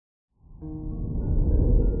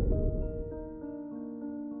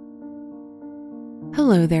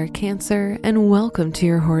Hello there, Cancer, and welcome to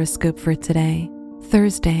your horoscope for today,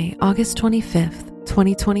 Thursday, August 25th,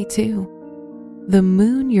 2022. The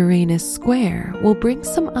Moon-Uranus square will bring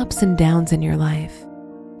some ups and downs in your life.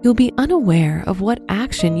 You'll be unaware of what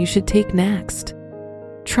action you should take next.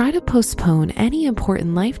 Try to postpone any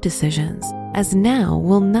important life decisions, as now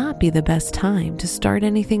will not be the best time to start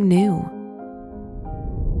anything new.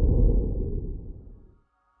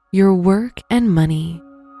 Your work and money.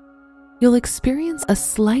 You'll experience a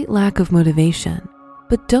slight lack of motivation,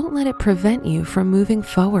 but don't let it prevent you from moving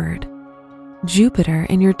forward. Jupiter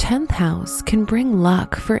in your 10th house can bring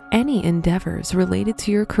luck for any endeavors related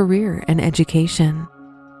to your career and education.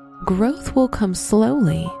 Growth will come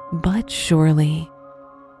slowly but surely.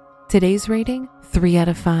 Today's rating, 3 out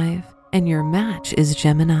of 5, and your match is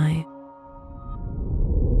Gemini.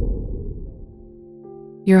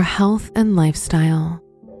 Your health and lifestyle.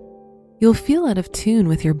 You'll feel out of tune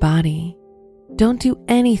with your body. Don't do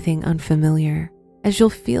anything unfamiliar, as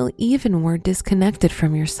you'll feel even more disconnected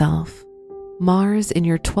from yourself. Mars in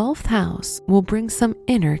your 12th house will bring some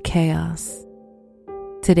inner chaos.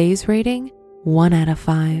 Today's rating, 1 out of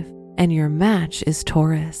 5, and your match is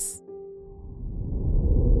Taurus.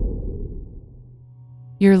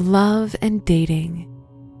 Your love and dating.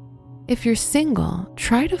 If you're single,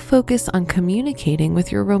 try to focus on communicating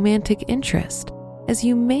with your romantic interest, as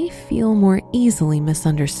you may feel more easily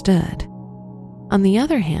misunderstood. On the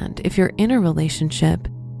other hand, if you're in a relationship,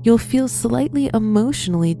 you'll feel slightly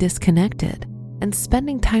emotionally disconnected, and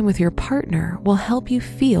spending time with your partner will help you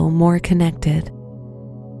feel more connected.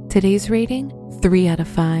 Today's rating, 3 out of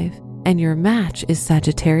 5, and your match is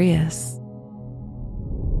Sagittarius.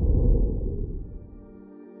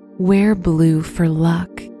 Wear blue for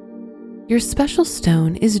luck. Your special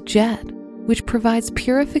stone is jade, which provides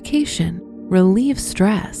purification, relieves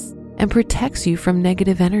stress, and protects you from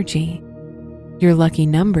negative energy. Your lucky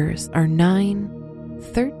numbers are 9,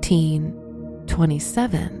 13,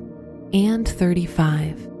 27, and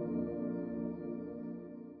 35.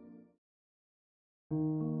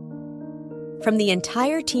 From the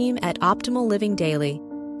entire team at Optimal Living Daily,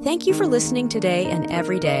 thank you for listening today and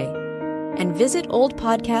every day. And visit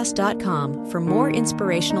oldpodcast.com for more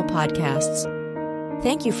inspirational podcasts.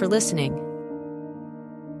 Thank you for listening.